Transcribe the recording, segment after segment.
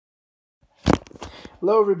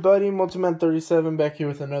Hello everybody, Multiman37 back here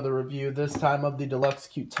with another review, this time of the Deluxe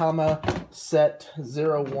Kyutama Set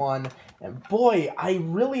 01. And boy, I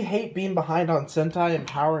really hate being behind on Sentai and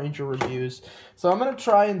Power Ranger reviews. So I'm going to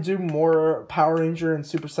try and do more Power Ranger and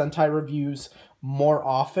Super Sentai reviews more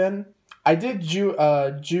often. I did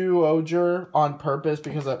Kyuranger on purpose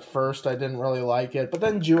because at first I didn't really like it, but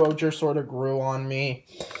then Kyuranger sort of grew on me.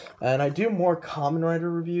 And I do more Kamen Rider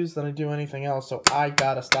reviews than I do anything else, so I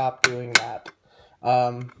gotta stop doing that.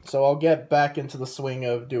 So I'll get back into the swing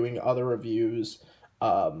of doing other reviews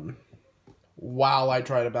while I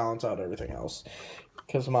try to balance out everything else,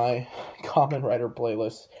 because my Kamen Rider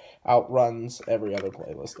playlist outruns every other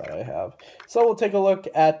playlist that I have. So we'll take a look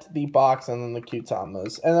at the box and then the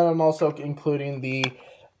Kyutamas, and then I'm also including the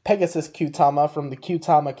Pegasus Kyutama from the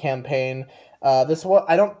Kyutama campaign. I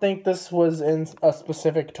don't think this was in a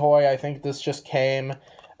specific toy. I think this just came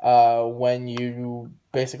when you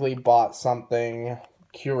basically bought something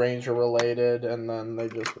Kyuranger related, and then they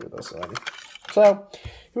just threw this in. So,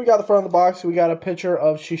 here we got the front of the box. We got a picture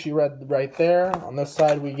of Shishi Red right there. On this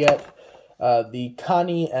side, we get the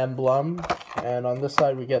Kani emblem, and on this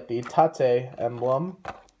side, we get the Tate emblem.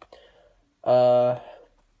 On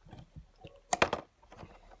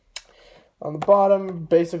the bottom,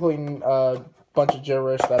 basically bunch of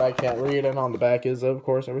gibberish that I can't read, and on the back is, of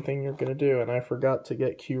course, everything you're gonna do. And I forgot to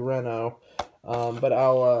get Q-Reno, but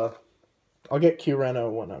I'll get Q-Reno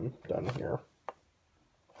when I'm done here.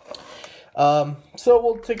 So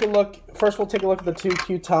we'll take a look. First, we'll take a look at the two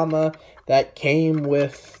Kyutama that came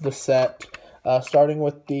with the set. Starting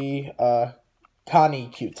with the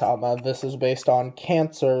Kani Kyutama. This is based on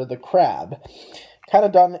Cancer the Crab. Kind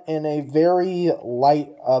of done in a very light,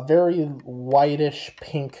 very whitish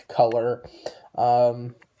pink color.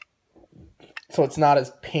 So it's not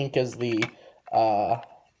as pink as the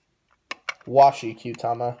Washi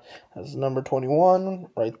Kyutama. That's number 21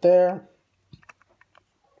 right there.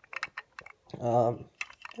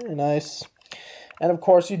 Very nice. And of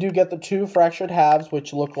course you do get the two fractured halves,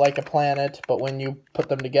 which look like a planet, but when you put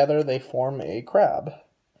them together they form a crab.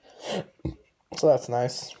 So that's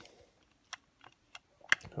nice.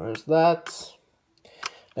 There's that.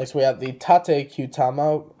 Next we have the Tate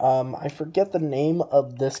Kyutama. I forget the name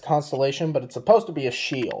of this constellation, but it's supposed to be a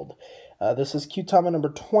shield. This is Kyutama number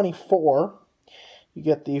 24. You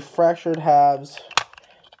get the fractured halves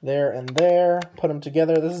there and there. Put them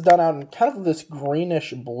together. This is done out in kind of this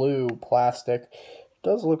greenish blue plastic. It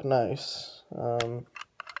does look nice. When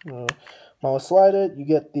we slide it, you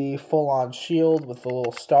get the full-on shield with the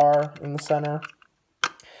little star in the center.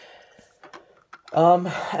 And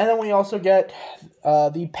then we also get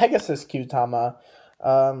the Pegasus Kyutama,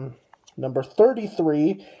 number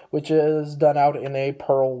 33, which is done out in a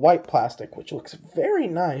pearl white plastic, which looks very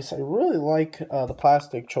nice. I really like the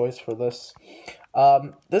plastic choice for this.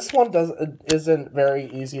 This one isn't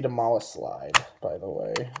very easy to mouse slide, by the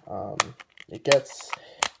way. It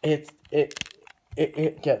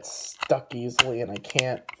gets stuck easily, and I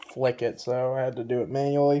can't flick it, so I had to do it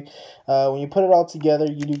manually. When you put it all together,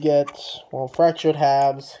 you do get, well, fractured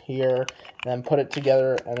halves here, and then put it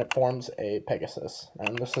together, and it forms a Pegasus.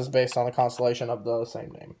 And this is based on the constellation of the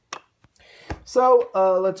same name. So,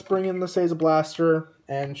 let's bring in the Seiza Blaster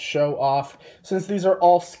and show off. Since these are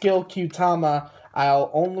all skill Kyutama,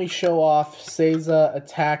 I'll only show off Seiza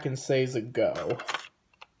Attack and Seiza Go.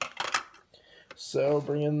 So,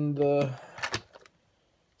 bring in the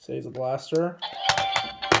Seiza Blaster.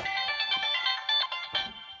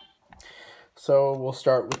 So we'll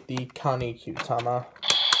start with the Kani Kyutama.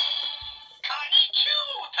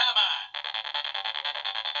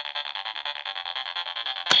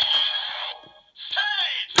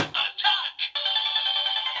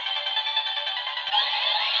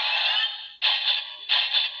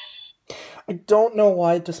 I don't know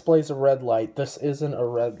why it displays a red light. This isn't a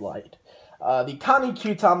red light. The Kani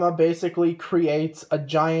Kyutama basically creates a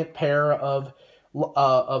giant pair of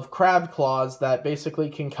crab claws that basically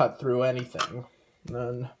can cut through anything. And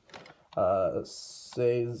then,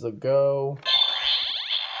 Seiza Go.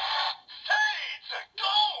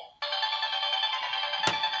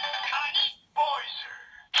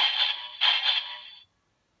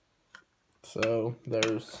 So,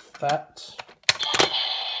 there's that.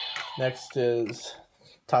 Next is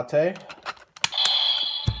Tate.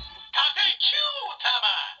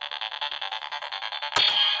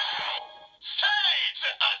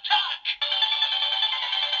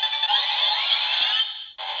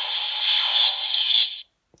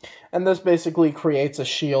 And this basically creates a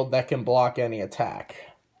shield that can block any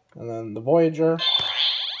attack. And then the Voyager.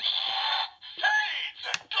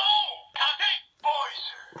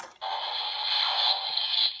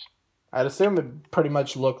 I'd assume it pretty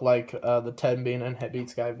much looked like the Tenbin and Heavy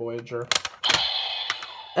Sky Voyager.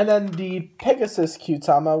 And then the Pegasus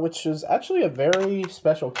Kyutama, which is actually a very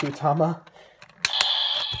special Kyutama.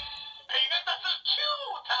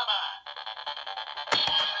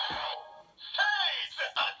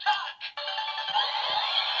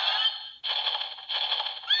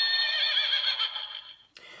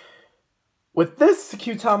 With this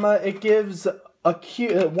Kyutama, it gives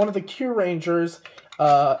one of the Kyurangers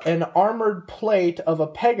an armored plate of a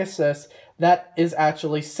Pegasus that is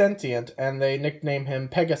actually sentient, and they nickname him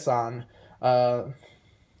Pegason. For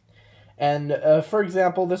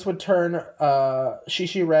example, this would turn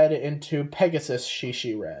Shishi Red into Pegasus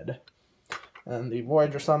Shishi Red. And the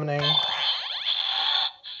Voyager summoning.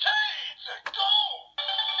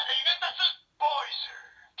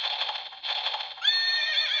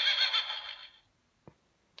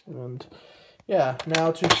 And yeah,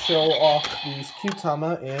 now to show off these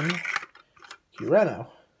Kyutama in Kyureno.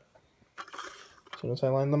 As soon as I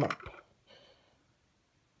line them up.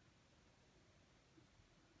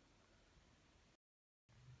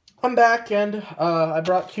 I'm back, and I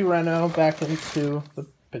brought Kyureno back into the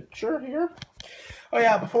picture here. Oh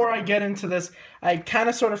yeah, before I get into this, I kind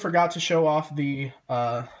of sort of forgot to show off the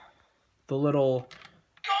little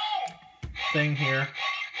thing here.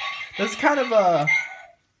 This is kind of a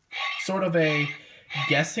sort of a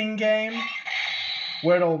guessing game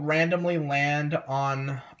where it'll randomly land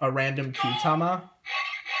on a random Kyutama.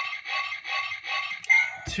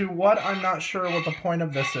 To what, I'm not sure what the point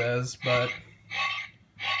of this is, but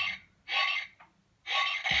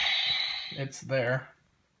it's there.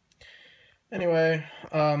 Anyway,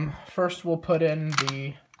 first we'll put in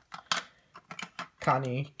the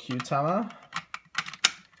Kani Kyutama,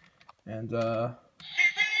 and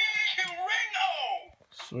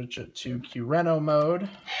switch it to Kyureno mode.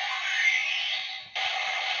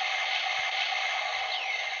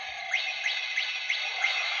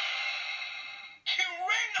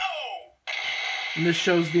 And this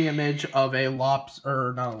shows the image of a lobster,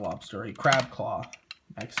 or not a lobster, a crab claw.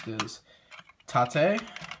 Next is Tate.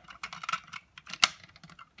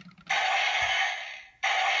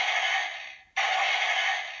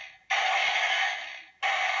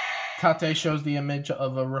 Tate shows the image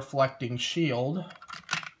of a reflecting shield.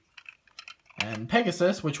 And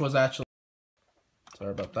Pegasus, which was actually...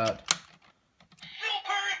 Sorry about that.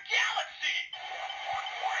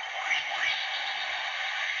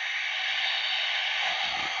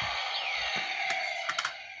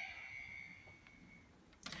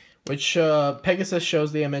 Which, Pegasus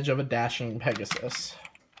shows the image of a dashing Pegasus.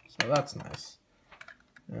 So that's nice.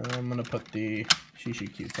 And I'm going to put the Shishi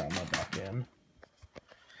Kyutama back in.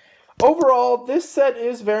 Overall, this set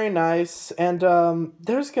is very nice, and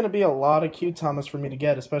there's going to be a lot of Kyutamas for me to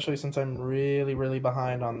get, especially since I'm really, really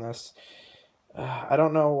behind on this. I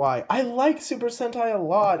don't know why. I like Super Sentai a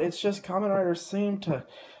lot, it's just Kamen Riders seem to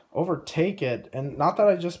overtake it, and not that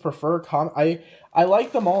I just prefer I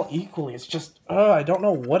like them all equally. It's just I don't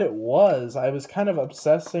know what it was. I was kind of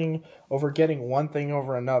obsessing over getting one thing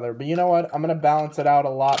over another, but you know what, I'm gonna balance it out a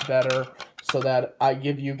lot better so that I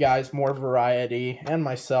give you guys more variety, and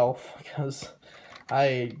myself, because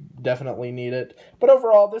I definitely need it. But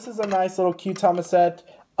overall, this is a nice little Kyutama set.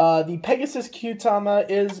 The Pegasus Kyutama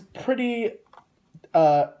is pretty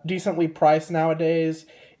decently priced nowadays,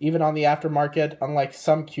 even on the aftermarket, unlike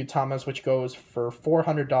some Kyutamas, which goes for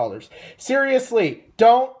 $400. Seriously,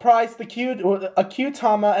 don't price a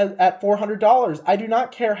Kyutama at $400. I do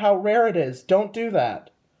not care how rare it is. Don't do that.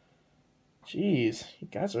 Jeez, you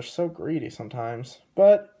guys are so greedy sometimes.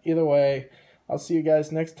 But either way, I'll see you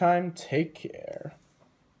guys next time. Take care.